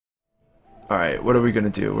Alright, what are we gonna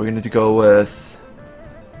do? We're gonna go with...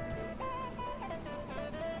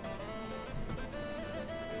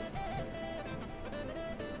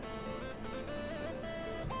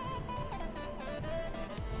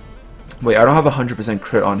 Wait, I don't have 100%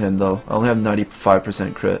 crit on him though. I only have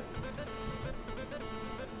 95% crit.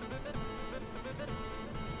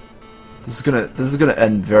 This is gonna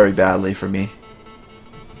end very badly for me.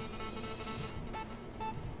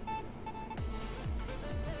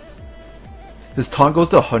 His taunt goes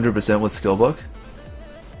to 100% with skill book.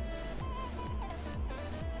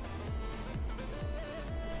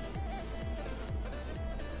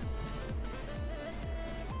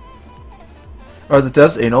 Are the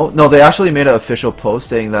devs anal? No, they actually made an official post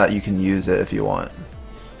saying that you can use it if you want.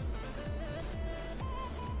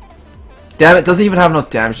 Damn it, doesn't even have enough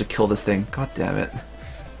damage to kill this thing. God damn it.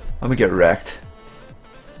 I'm gonna get wrecked.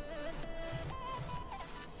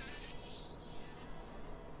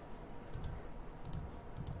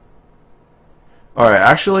 Alright,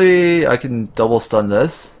 actually, I can double stun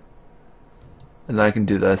this. And then I can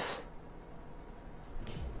do this.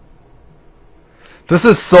 This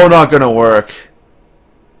is so not gonna work.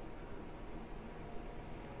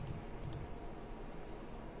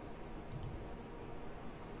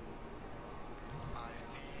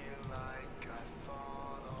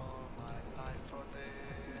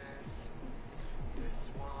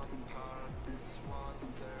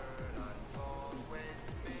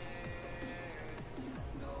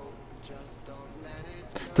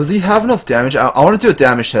 Does he have enough damage? I want to do a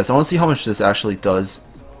damage test. I want to see how much this actually does.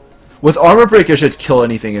 With armor break, it should kill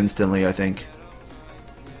anything instantly, I think.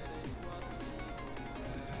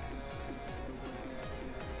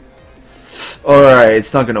 Alright,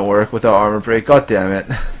 it's not gonna work without armor break. God damn it.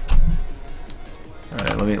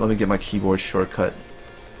 Alright, let me get my keyboard shortcut.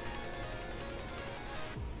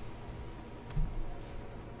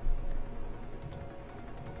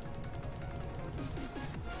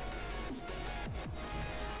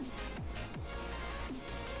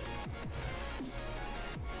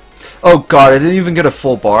 Oh god, I didn't even get a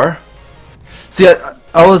full bar. See,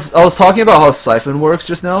 I was talking about how SIPHON works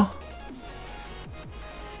just now.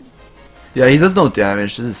 Yeah, he does no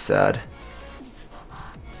damage. This is sad.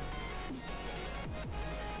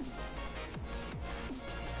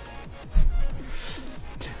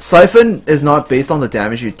 SIPHON is not based on the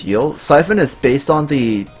damage you deal. SIPHON is based on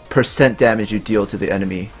the % damage you deal to the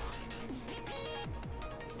enemy.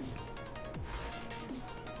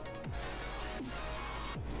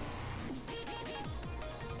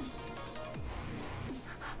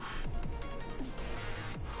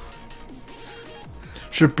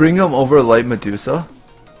 Should bring him over Light Medusa.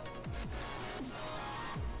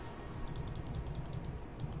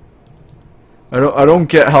 I don't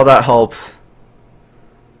get how that helps.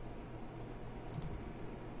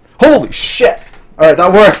 Holy shit! Alright,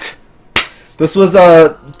 that worked! This was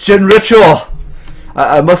a Jin ritual!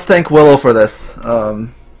 I must thank Willow for this.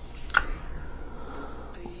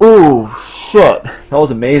 Ooh, shit. That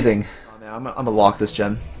was amazing. Oh, man, I'm gonna lock this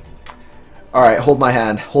gem. Alright, hold my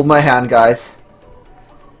hand. Hold my hand, guys.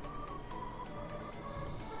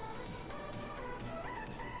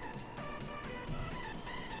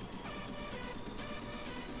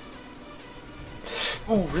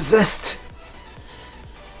 Ooh, resist!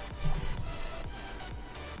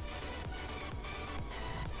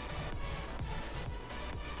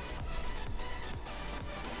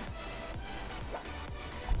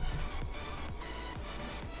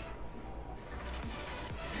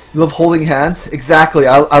 You love holding hands? Exactly,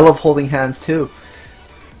 I love holding hands too.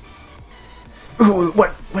 Ooh,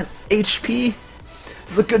 what HP?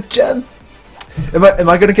 This is a good gem. Am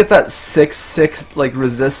I gonna get that 6/6 like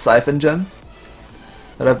resist SIPHON gem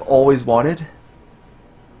that I've always wanted?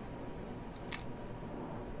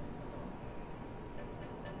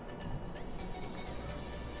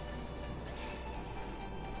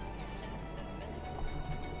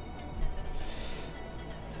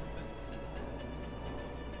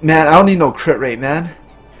 Man, I don't need no crit rate, man.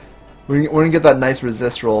 We're gonna get that nice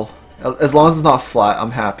resist roll. As long as it's not flat,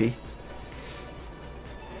 I'm happy.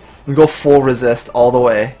 We go full resist all the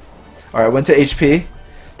way. Alright, went to HP,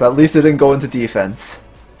 but at least it didn't go into defense.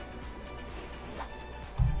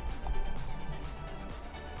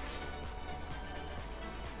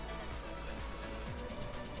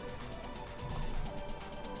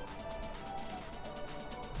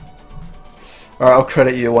 Alright, I'll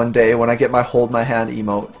credit you one day when I get my hold my hand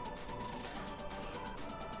emote.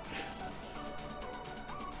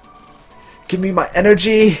 Give me my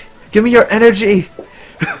energy! Give me your energy!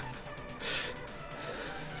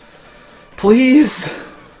 Please!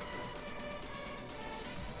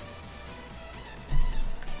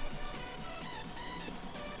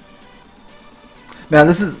 Man,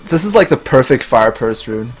 this is like the perfect fire purse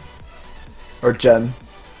rune. Or gem.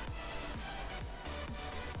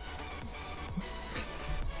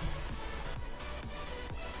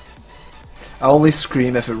 I only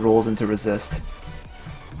scream if it rolls into resist.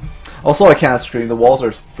 Also, I can't scream. The walls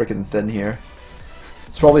are freaking thin here.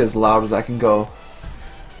 It's probably as loud as I can go.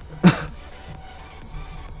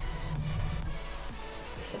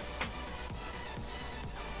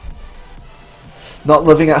 Not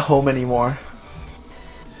living at home anymore.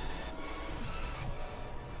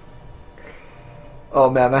 Oh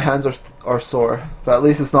man, my hands are sore. But at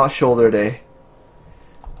least it's not shoulder day.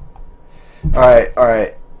 Alright,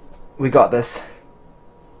 alright. We got this.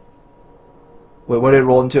 Wait, what did it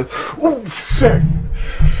roll into? Oh shit!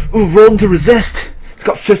 Oh, roll into resist! It's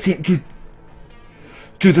got 15.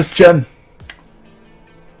 Dude, this gem.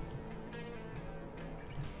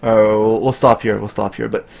 Oh, we'll stop here. We'll stop here.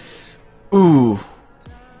 But ooh,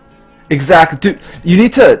 exactly, dude. You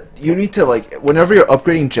need to like whenever you're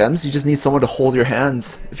upgrading gems, you just need someone to hold your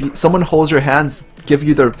hands. If someone holds your hands, give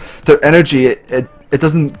you their energy, it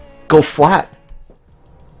doesn't go flat.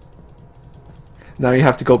 Now you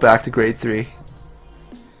have to go back to grade 3.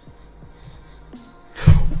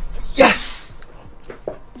 Yes!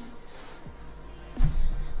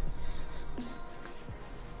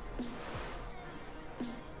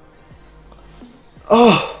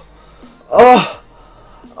 Oh! Oh!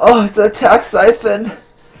 Oh, it's an attack siphon!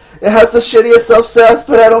 It has the shittiest subsets,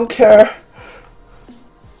 but I don't care.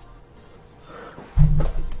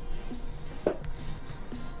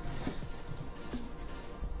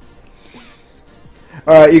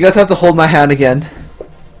 Alright, you guys have to hold my hand again.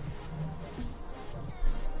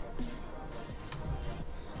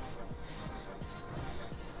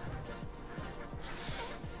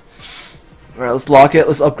 Alright, let's lock it,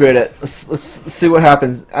 let's upgrade it. Let's see what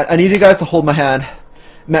happens. I need you guys to hold my hand.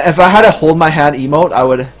 Man, if I had a hold my hand emote, I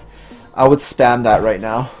would spam that right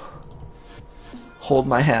now. Hold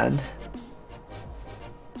my hand.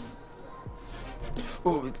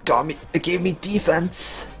 Ooh, it got me. It gave me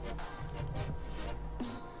defense.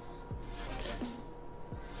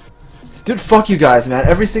 Dude, fuck you guys, man.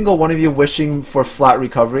 Every single one of you wishing for flat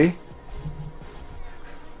recovery.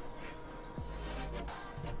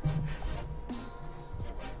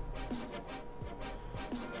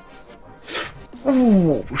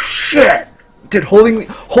 Ooh, shit! Dude,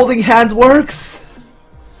 holding hands works.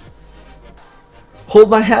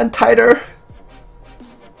 Hold my hand tighter.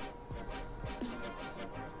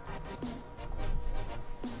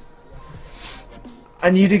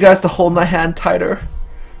 I need you guys to hold my hand tighter.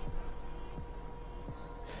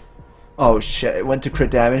 Oh shit, it went to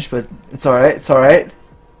crit damage, but it's alright, it's alright.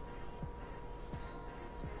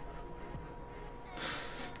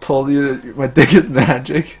 Told you that my dick is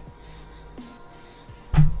magic.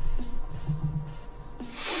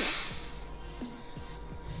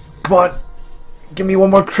 Come on, give me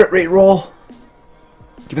one more crit rate roll.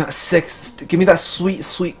 Give me that 6, give me that sweet,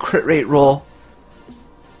 sweet crit rate roll.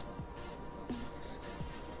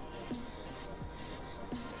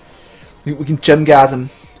 We can GEMGASM.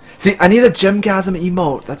 See, I need a GEMGASM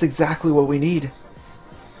emote. That's exactly what we need.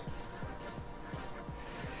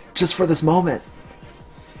 Just for this moment.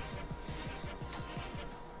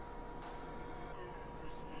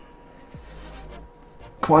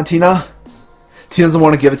 Come on, Tina. Tina doesn't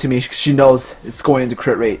want to give it to me because she knows it's going into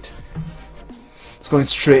crit rate. It's going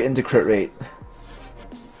straight into crit rate.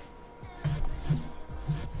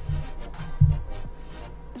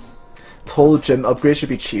 Total gem upgrade should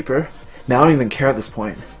be cheaper. Man, I don't even care at this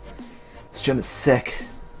point. This gem is sick.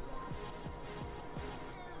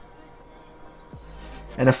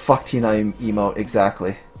 And a fuck Tina emote,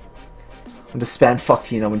 exactly. I'm gonna spam fuck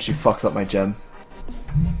Tina when she fucks up my gem.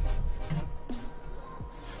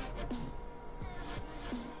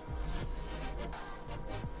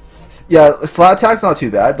 Yeah, flat attack's not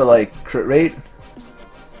too bad, but like crit rate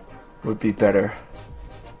would be better.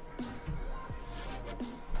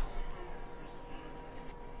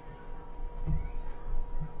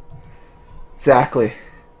 Exactly.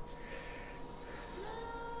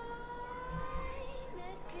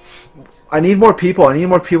 I need more people. I need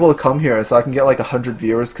more people to come here so I can get like 100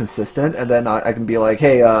 viewers consistent, and then I can be like,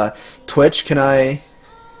 hey, Twitch, can I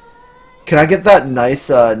get that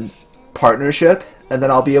nice partnership, and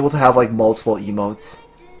then I'll be able to have like multiple emotes.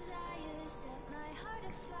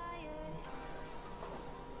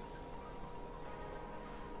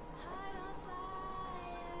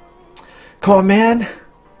 Come on, man.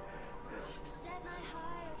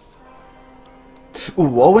 Ooh,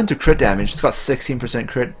 woe into crit damage. It's got 16%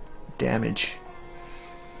 crit damage.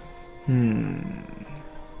 Can't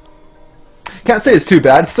say it's too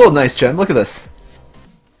bad. It's still a nice gem. Look at this.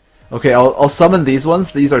 Okay, I'll summon these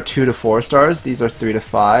ones. These are 2 to 4 stars. These are 3 to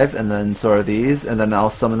 5, and then so are these. And then I'll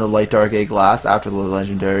summon the light dark egg last after the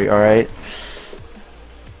legendary. All right.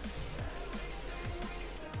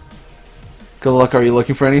 Good luck. Are you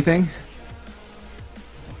looking for anything?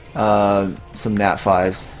 Some nat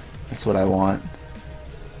 5s. That's what I want.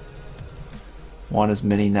 Want as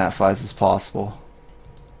many nat 5s as possible.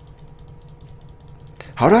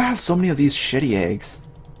 How do I have so many of these shitty eggs?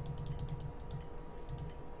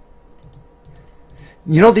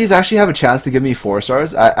 You know, these actually have a chance to give me 4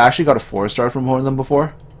 stars. I actually got a 4-star from one of them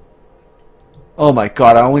before. Oh my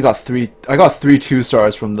god, I only got 3. I got 3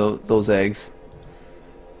 2-stars from those eggs.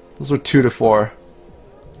 Those were 2 to 4.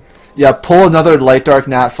 Yeah, pull another light dark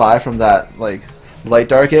nat 5 from that like light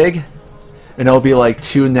dark egg, and it'll be like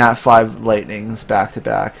 2 nat 5 lightnings back to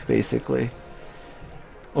back, basically,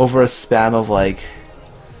 over a span of like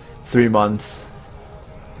 3 months.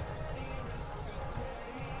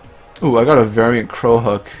 Ooh, I got a variant crow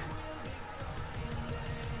hook.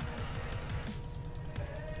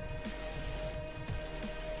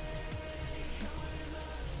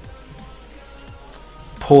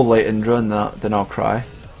 Pull light Indra and then I'll cry.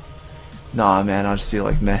 Nah, man, I'll just be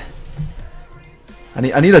like meh. I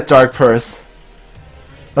need a dark purse.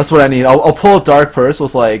 That's what I need. I'll pull a dark purse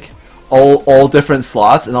with like all different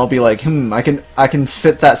slots, and I'll be like, I can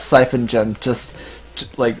fit that siphon gem just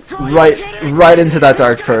like right into that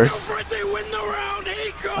dark purse.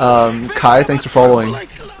 Kai, thanks for following.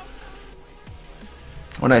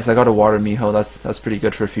 Oh nice, I got a water Miho. That's pretty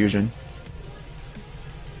good for fusion.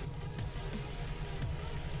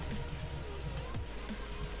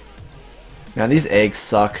 Man, these eggs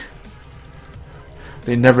suck.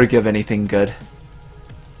 They never give anything good.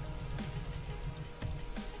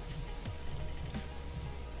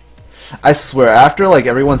 I swear, after like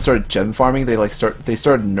everyone started gem farming, they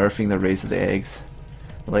started nerfing the raise of the eggs.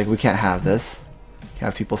 Like, we can't have this. Can't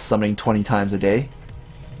have people summoning 20 times a day.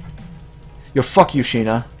 Yo, fuck you,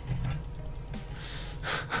 Sheena.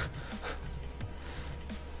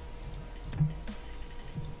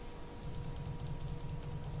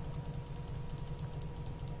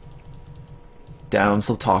 Damn, I'm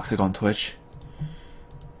so toxic on Twitch.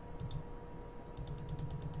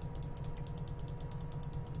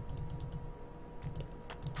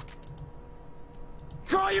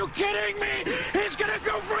 Are you kidding me? He's gonna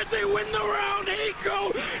go for it. They win the round.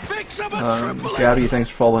 Eco picks up a triple. Gabby, thanks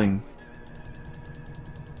for following.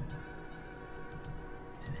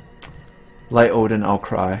 Light Odin, I'll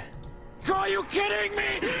cry. Are you kidding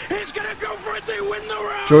me? He's gonna go for it. They win the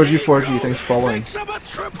round. Georgie 4G, thanks for following. Picks up a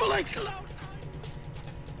triple.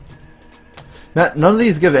 Matt, none of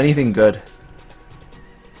these give anything good.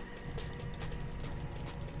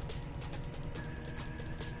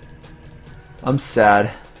 I'm sad.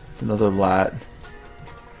 It's another lat.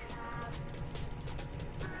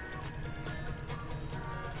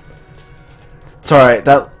 It's alright,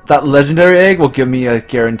 that legendary egg will give me a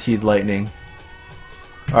guaranteed lightning.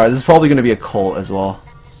 Alright, this is probably going to be a cult as well.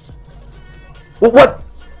 What?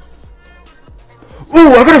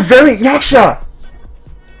 Ooh, I got a variant Yaksha!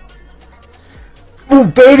 Ooh,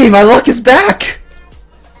 baby, my luck is back!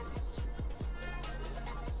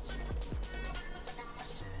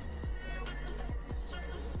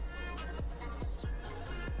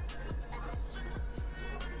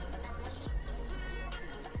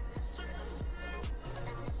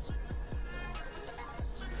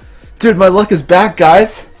 Dude, my luck is back,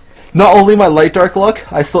 guys! Not only my light dark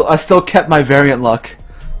luck, I still kept my variant luck.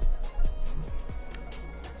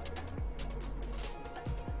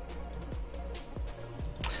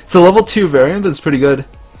 It's a level 2 variant, but it's pretty good.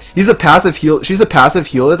 He's a passive heal. She's a passive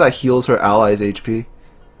healer that heals her allies' HP.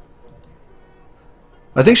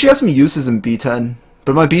 I think she has some uses in B10,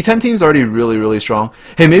 but my B10 team's already really strong.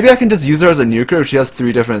 Hey, maybe I can just use her as a nuker if she has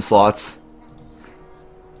 3 different slots.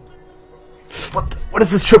 What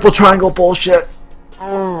is this triple triangle bullshit?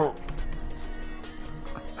 Oh.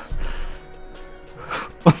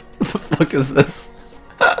 What the fuck is this?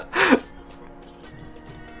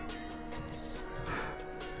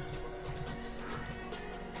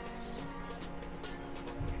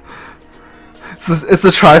 It's a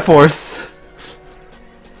Triforce.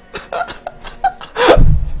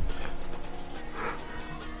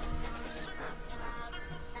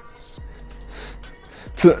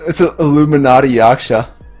 It's an Illuminati Yaksha.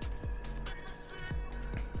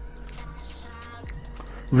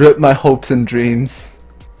 Rip my hopes and dreams.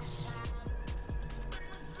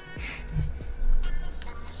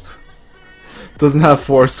 Doesn't have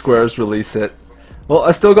 4 squares, release it. Well,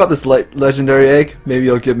 I still got this legendary egg. Maybe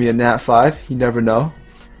it'll give me a nat 5. You never know.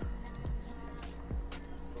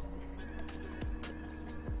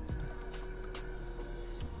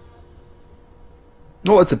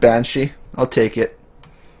 Oh, it's a Banshee. I'll take it.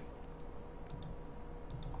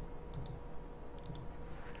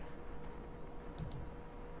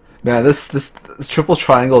 Man, this triple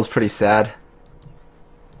triangle is pretty sad.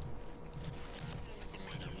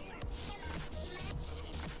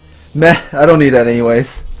 Meh, I don't need that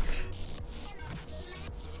anyways.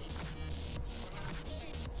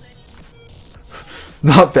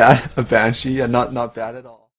 Not bad, a Banshee, and not bad at all.